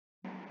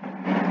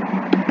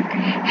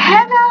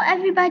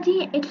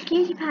everybody, it's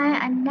Katie Pie,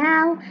 and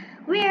now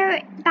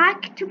we're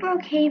back to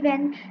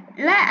Brookhaven.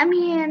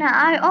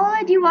 I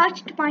already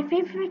watched my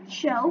favorite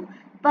show,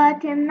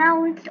 but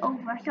now it's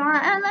over. So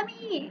let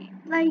me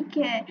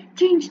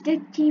change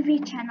the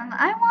TV channel.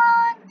 I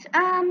want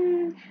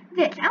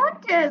this. I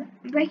want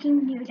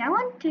breaking news. I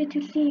want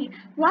to see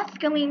what's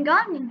going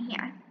on in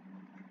here.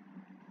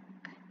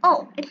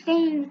 Oh, it's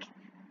saying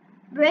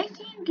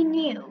breaking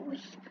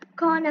news.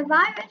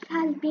 Coronavirus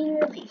has been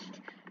released.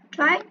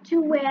 Try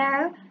to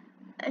wear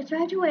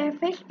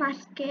face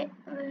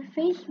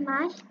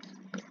masks,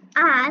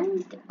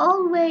 and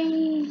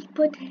always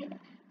put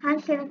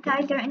hand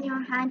sanitizer in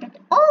your hand, and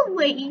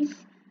always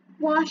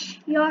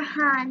wash your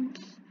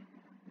hands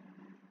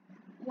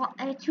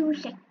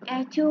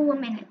 2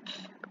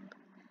 minutes.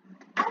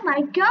 Oh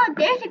my God,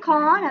 there's a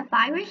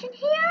coronavirus in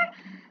here.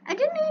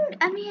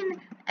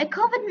 A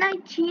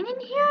COVID-19 in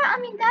here.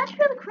 That's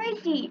really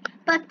crazy.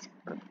 But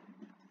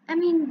I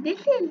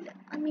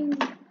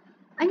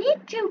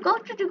need to go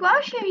to the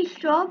grocery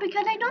store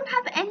because I don't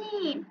have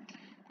any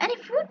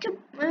food to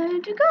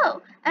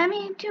go.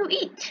 To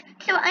eat.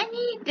 So I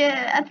need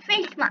a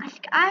face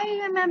mask.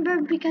 I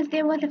remember because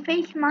there was a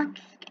face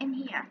mask in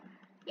here.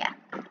 Yeah.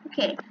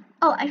 Okay.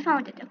 Oh, I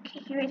found it. Okay,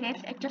 here it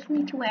is. I just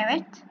need to wear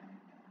it.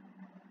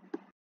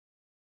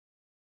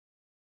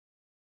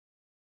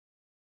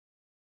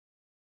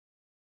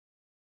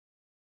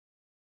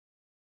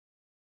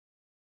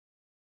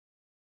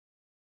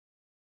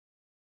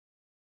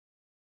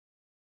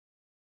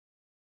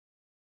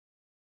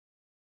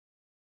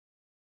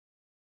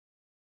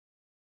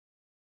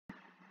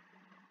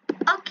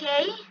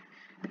 Okay.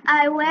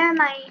 I wear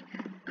my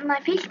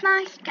face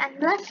mask and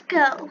let's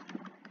go.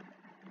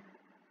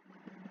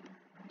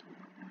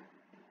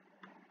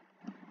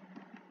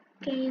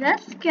 Okay,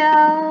 let's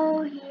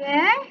go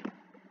here.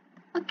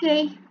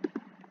 Okay.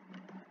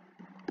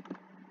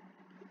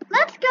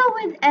 Let's go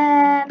with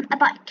a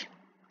bike.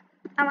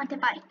 I want a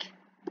bike.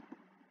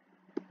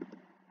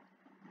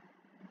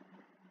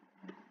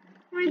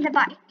 Where's the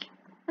bike?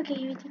 Okay,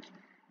 here it is.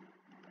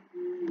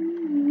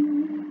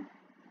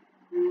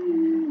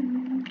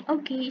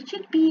 Okay, it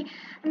should be.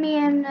 I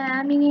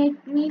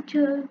need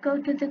to go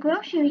to the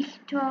grocery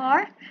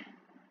store.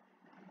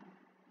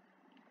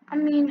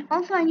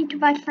 Also I need to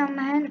buy some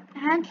hand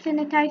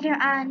sanitizer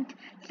and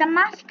some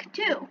mask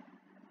too.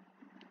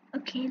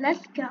 Okay,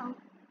 let's go.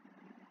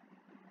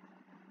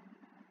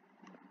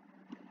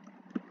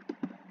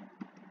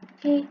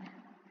 Okay.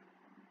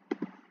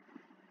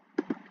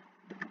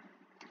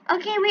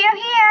 Okay, we are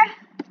here.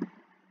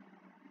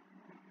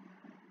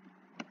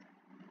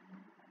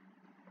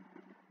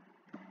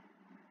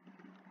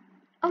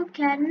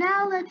 Okay,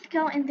 now let's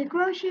go in the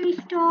grocery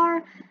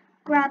store,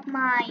 grab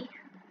my...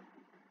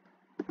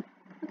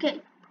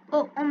 Okay,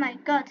 oh my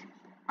God.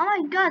 Oh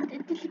my God,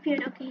 it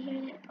disappeared. Okay,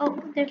 here it is. Oh,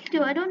 there's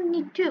 2, I don't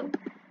need 2.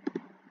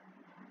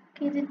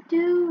 Okay, the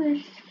 2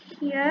 is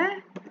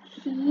here.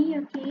 See,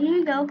 okay, here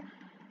you go.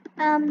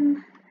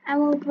 I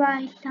will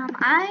buy some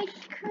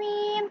ice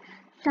cream,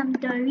 some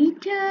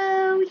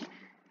Doritos,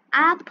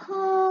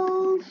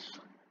 apples,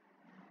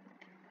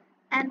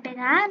 and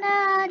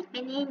bananas.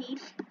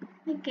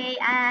 Okay,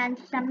 and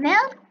some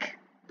milk.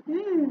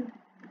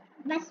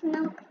 That's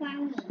milk for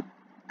me.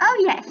 Oh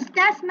yes,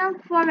 that's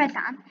milk for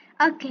Razan.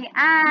 Okay,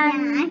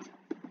 and...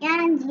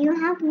 Yeah, and you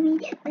help me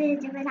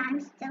because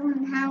I'm still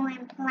in how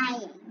I'm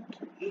playing.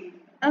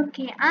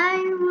 Okay, I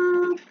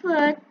will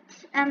put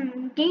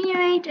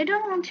Gatorade. I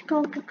don't want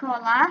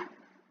Coca-Cola.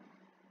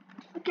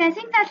 Okay, I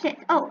think that's it.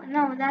 Oh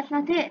no, that's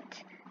not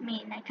it.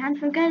 I can't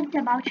forget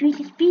about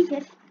Reese's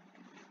Pieces.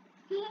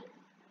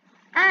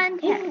 And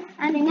this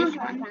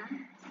one,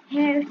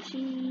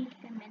 Hershey's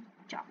mint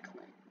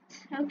chocolate.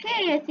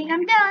 Okay, I think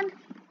I'm done.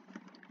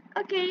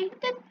 Okay,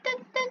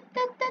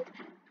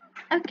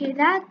 okay,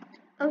 that,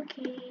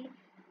 okay,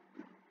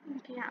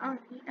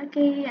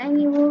 okay, I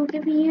will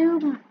give you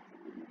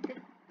the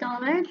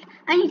dollars.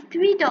 I need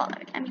 $3.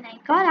 I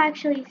got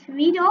actually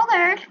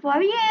 $3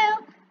 for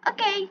you.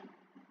 Okay.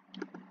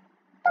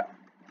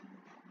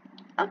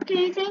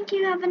 Okay, thank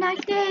you. Have a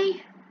nice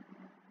day.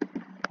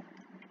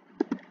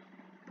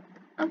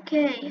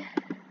 Okay.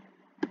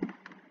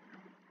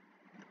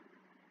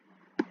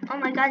 Oh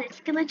my God, it's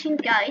glitching,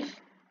 guys.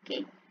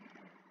 Okay.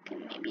 Okay,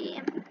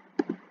 maybe.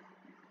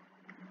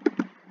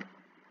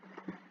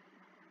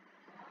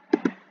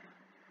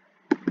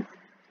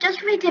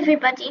 Just wait,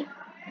 everybody.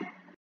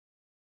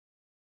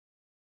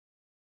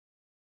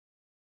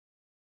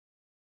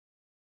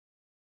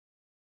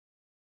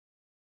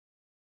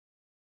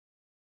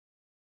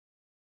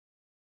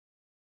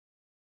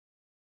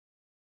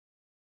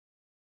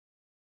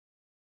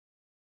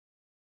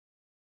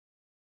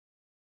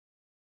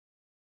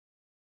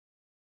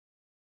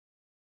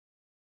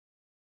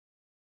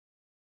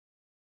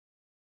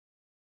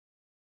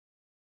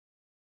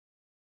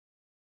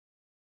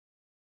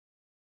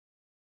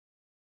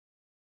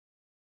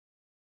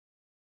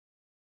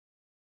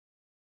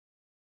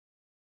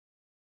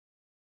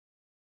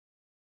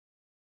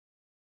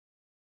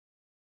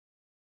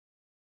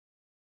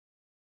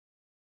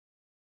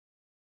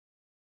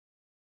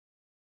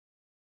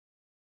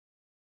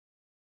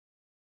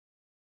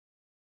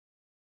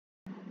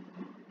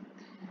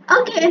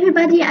 Okay,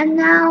 everybody, and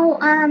now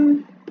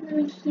let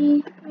me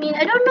see. I mean,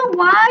 I don't know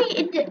why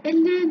it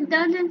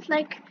doesn't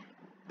like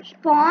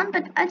spawn,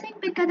 but I think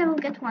because I will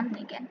get one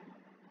again.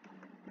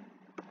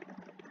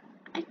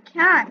 I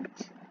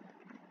can't.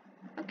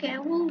 Okay,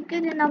 we'll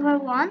get another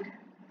one.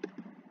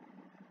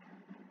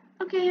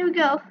 Okay, here we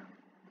go.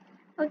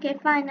 Okay,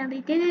 finally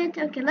did it.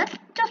 Okay, let's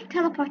just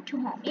teleport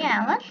to home.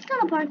 Yeah, let's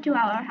teleport to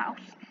our house.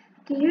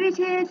 Okay, here it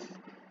is.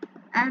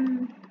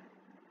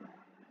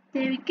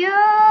 There we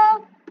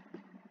go.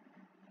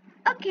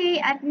 Okay,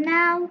 and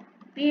now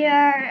we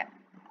are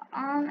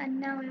on,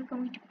 and now we're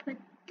going to put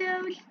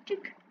those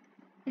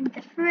in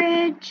the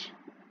fridge.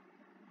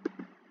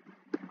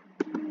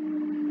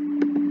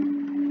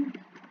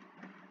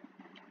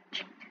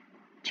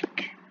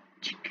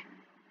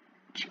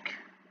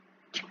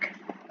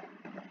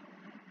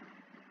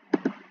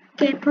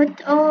 Okay,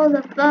 put all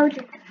of those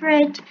in the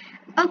fridge.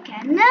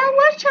 Okay, now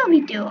what shall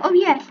we do? Oh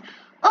yes,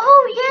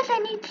 I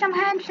need some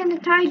hand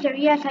sanitizer.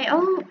 Yes, I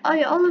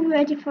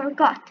already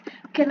forgot.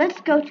 Okay, let's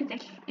go to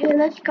this.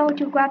 Let's go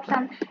to grab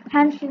some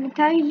hand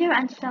sanitizer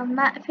and some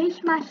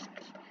face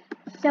masks,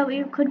 so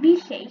it could be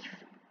safe.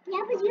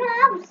 Yeah, but you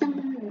have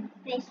some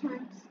face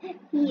masks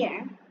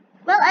here.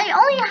 Well, I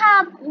only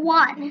have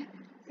one.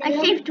 So I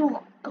saved two.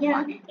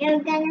 You're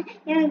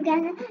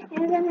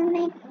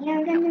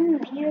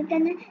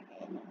gonna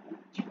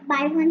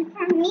buy one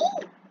for me?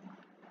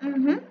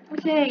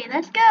 Okay,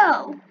 let's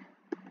go.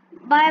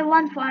 Buy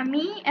one for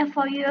me and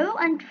for you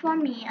and for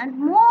me and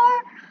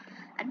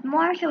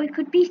more so it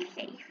could be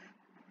safe.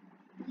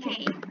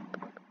 Okay,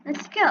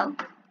 let's go.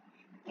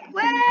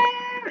 Wait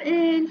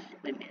a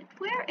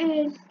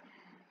minute,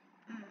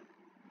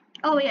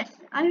 oh yes,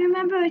 I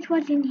remember it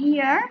was in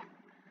here.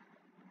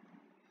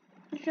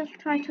 Let's just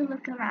try to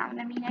look around.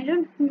 I mean, I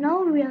don't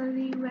know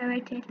really where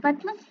it is,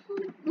 but let's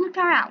look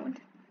around.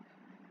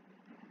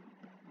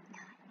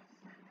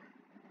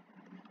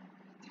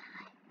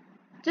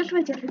 Just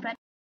wait, everybody.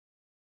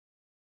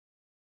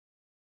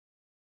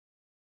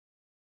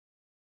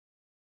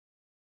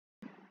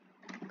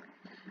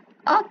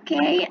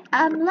 Okay,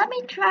 let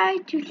me try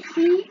to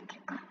see.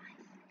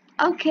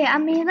 Okay, I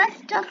mean, let's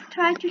just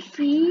try to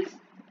see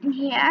in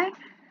here.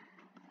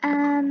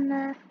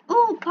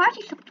 Oh,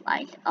 party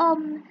supplies.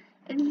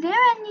 Is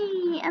there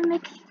any,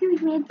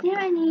 excuse me, is there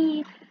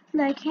any,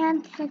 like,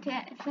 hand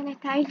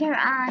sanitizer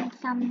and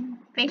some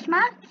face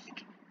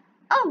mask?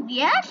 Oh,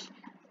 yes?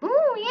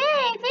 Oh,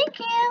 yay, thank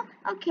you.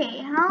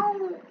 Okay, how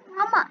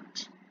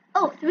much?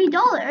 Oh,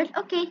 $3.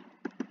 Okay.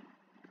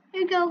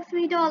 Here you go,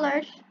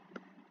 $3.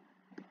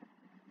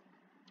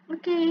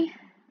 Okay.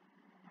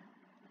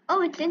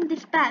 Oh, it's in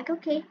this bag,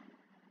 okay.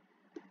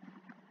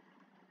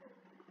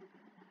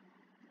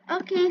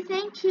 Okay,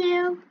 thank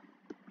you.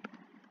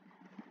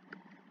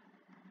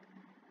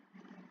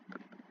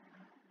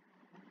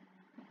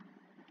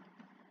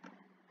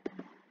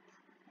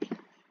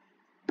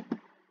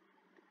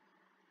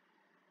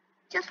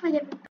 Just wait a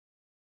minute.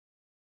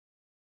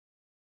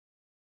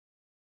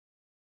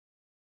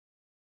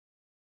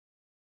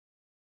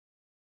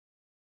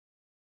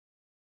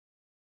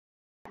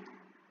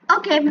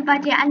 Okay,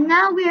 everybody, and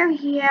now we're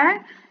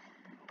here.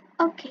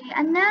 Okay,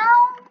 and now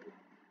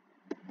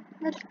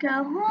let's go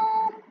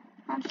home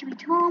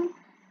sweet home.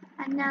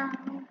 And now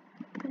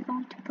we're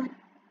going to put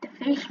the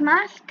face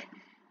mask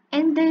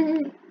in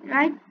the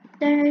right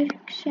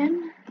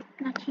direction.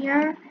 Not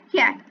here.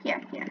 Here.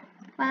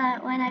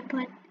 When I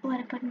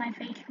put my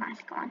face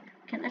mask on.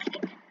 Okay, let's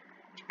get.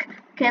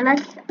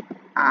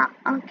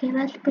 Okay,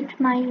 let's put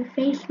my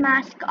face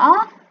mask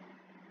off.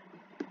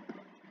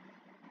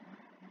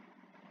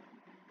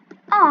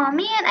 Oh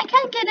man, I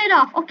can't get it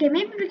off. Okay,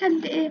 maybe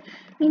because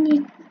we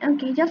need.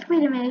 Okay, just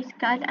wait a minute,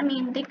 guys. I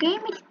mean, the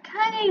game is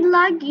kind of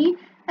laggy.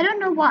 I don't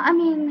know why. I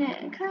mean,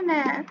 kind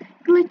of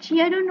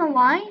glitchy. I don't know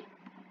why.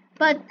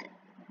 But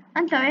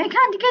I'm sorry, I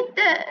can't get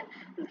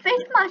the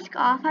face mask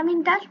off. I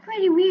mean, that's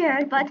pretty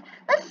weird. But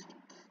let's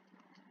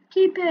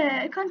keep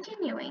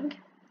continuing.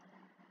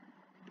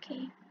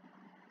 Okay.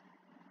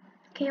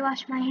 Okay,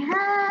 wash my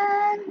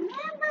hands.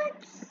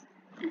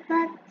 Yeah,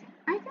 but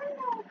I don't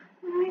know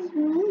where's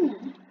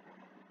me.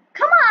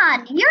 Come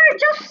on, you're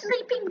just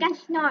sleeping and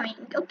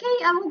snoring, okay?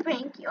 I will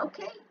bring you,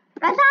 okay?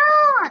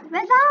 Razan,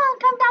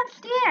 come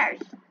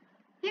downstairs.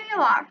 Here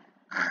you are.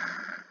 Oh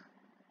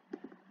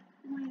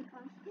my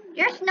gosh.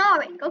 You're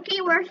snoring,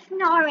 okay? We're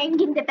snoring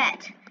in the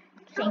bed.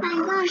 Oh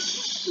my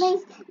gosh,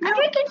 please. No. I'm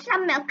drinking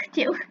some milk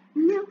too.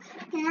 No,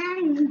 can I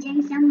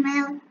drink some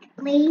milk,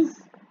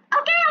 please?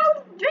 Okay,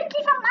 I'll drink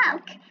you some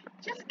milk.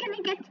 Just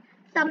gonna get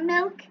some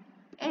milk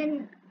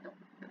and...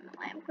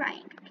 I'm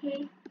crying,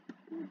 okay?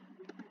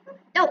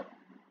 No.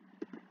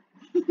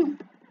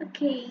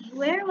 Okay,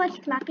 where was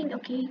clapping?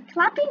 Okay,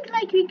 clapping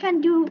like we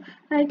can do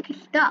like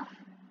stuff.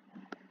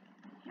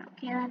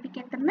 Okay, let me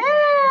get the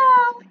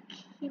milk.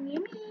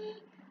 Yummy.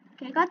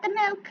 Okay, got the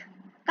milk.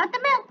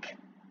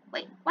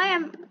 Wait, why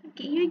am...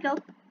 Okay, here you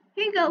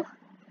go.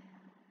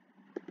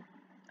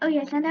 Oh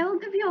yes, and I will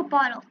give you a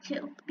bottle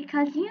too,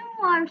 because you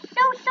are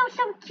so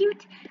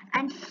cute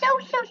and so...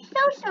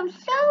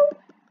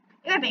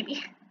 You're a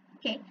baby.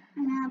 Okay.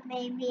 I'm not a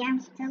baby. I'm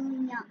still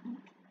young.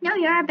 No,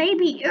 you're a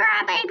baby. You're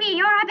a baby.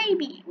 You're a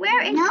baby.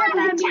 Where is No, your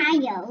I'm a baby?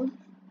 child.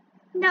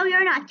 No,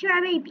 you're not. You're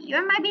a baby.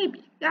 You're my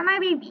baby. You're my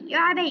baby.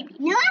 You're a baby.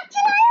 No,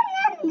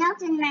 actually, I'm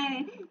not in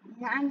my.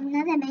 I'm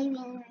not a baby in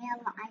real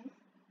life.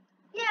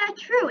 Yeah,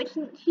 true.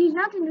 She's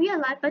not in real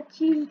life, but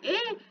she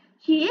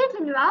is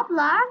in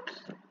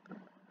Roblox.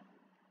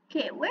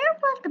 Okay, where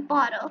was the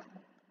bottle?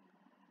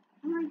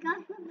 Oh my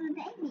gosh, what's the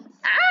babies?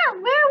 Ah,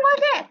 where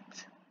was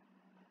it?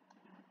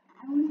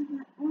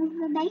 What's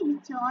the baby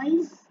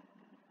toys?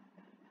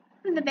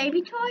 Was the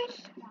baby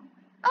toys? Yeah.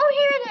 Oh,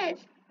 here it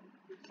is.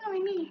 It's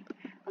only me.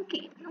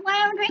 Okay, while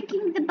I'm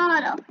drinking the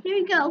bottle. Here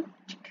you go.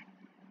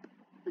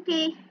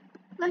 Okay,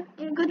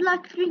 good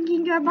luck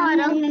drinking your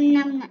bottle. No,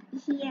 here.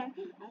 I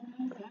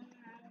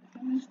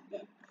finished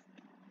it.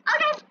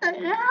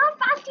 Okay, how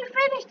fast you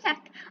finished that?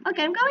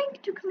 Okay, I'm going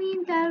to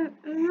clean the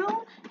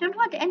room. Don't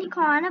want any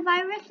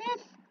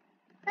coronaviruses.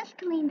 Let's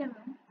clean the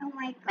room. Oh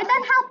my But god.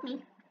 then help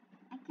me.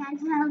 I can't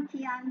help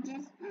you. I'm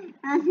just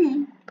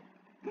running.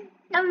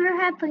 No, you're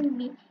helping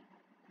me.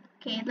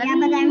 Okay, Yeah,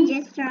 but I'm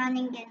just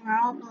running in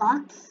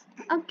Roblox.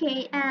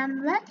 Okay,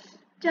 let's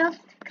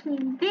just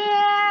clean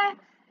there.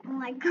 Oh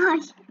my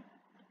gosh.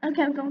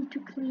 Okay, I'm going to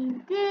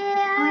clean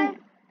there.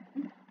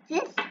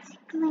 Just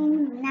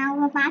clean now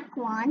the back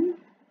one.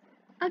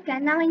 Okay,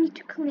 now I need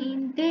to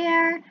clean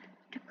there.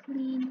 To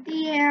clean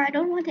there. I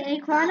don't want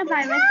any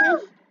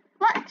coronaviruses.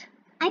 What?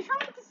 I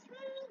found the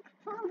swimming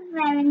pool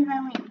there in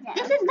the window.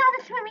 This is not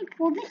a swimming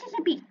pool. This is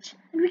a beach,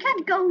 and we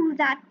can't go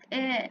that.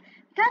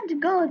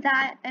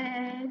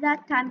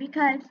 That time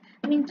because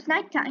it's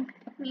nighttime.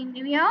 We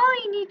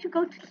only need to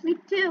go to sleep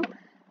too.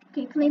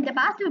 Okay, clean the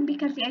bathroom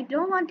because I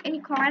don't want any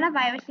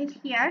coronaviruses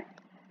here.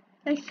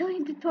 I still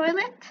in the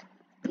toilet.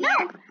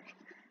 No.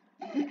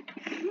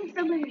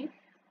 Somebody.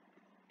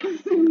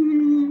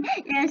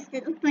 It's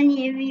still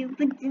funny if you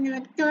put in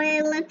the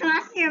toilet.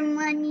 What's your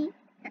money?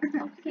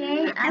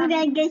 Okay. I'm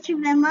gonna get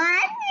you the money.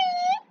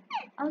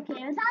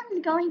 Okay, that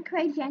is going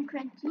crazy and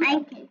cranky.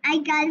 Okay. I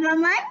got the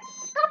money.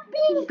 Stop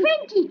being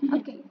cranky.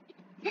 Okay.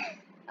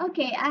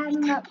 Okay. Where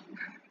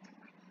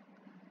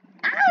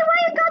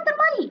you got the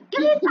money?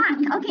 Give it back.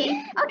 Okay.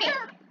 Okay.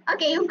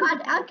 Okay. You got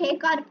it. Okay.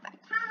 Got it back.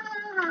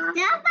 Stop!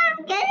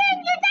 I'm getting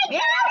it. I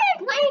got it.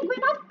 Wait.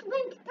 We're not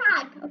playing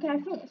tag. Okay. I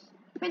finished.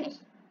 Finish.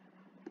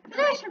 I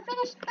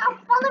finished. Stop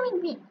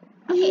following me.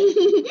 Okay.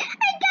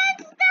 I can't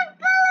stop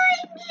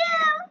following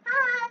you.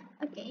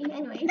 Okay.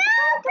 Anyway. No,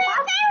 please, I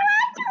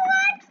want to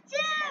watch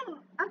too.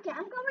 Okay.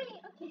 I'm going.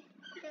 Okay.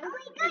 Oh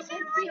my gosh,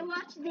 You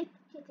watch the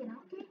kitten.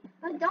 Okay.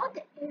 But don't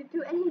do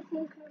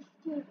anything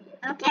mischievous.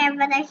 Okay,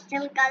 but I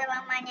still got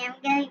one money. I'm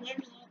gonna give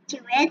you to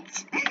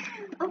it.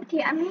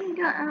 Okay, I mean,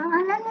 la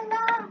la la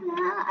la.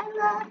 I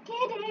love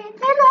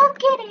kittens. I love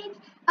kittens.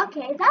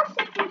 Okay, that's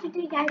it for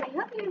today, guys. I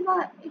hope you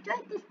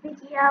enjoyed this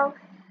video.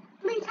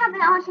 Please have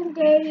an awesome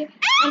day.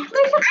 And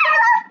please I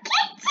love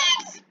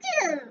kittens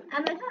too. I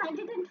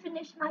didn't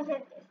finish my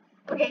sentence.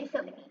 Okay, so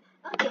many.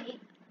 Okay.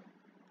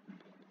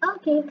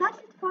 Okay, that's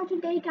it for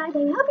today, guys.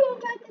 I hope you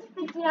enjoyed this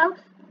video.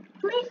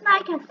 Please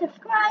like and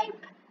subscribe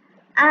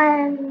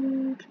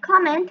and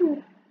comment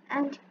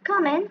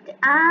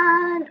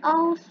and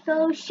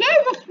also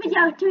share this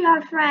video to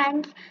your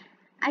friends.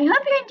 I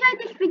hope you enjoyed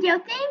this video.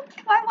 Thanks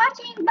for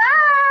watching.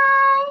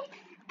 Bye.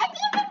 And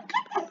even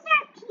kittens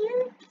are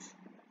cute.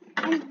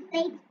 And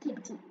fake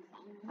kittens.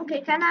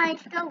 Okay, can I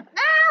still? No,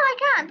 I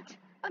can't.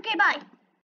 Okay, bye.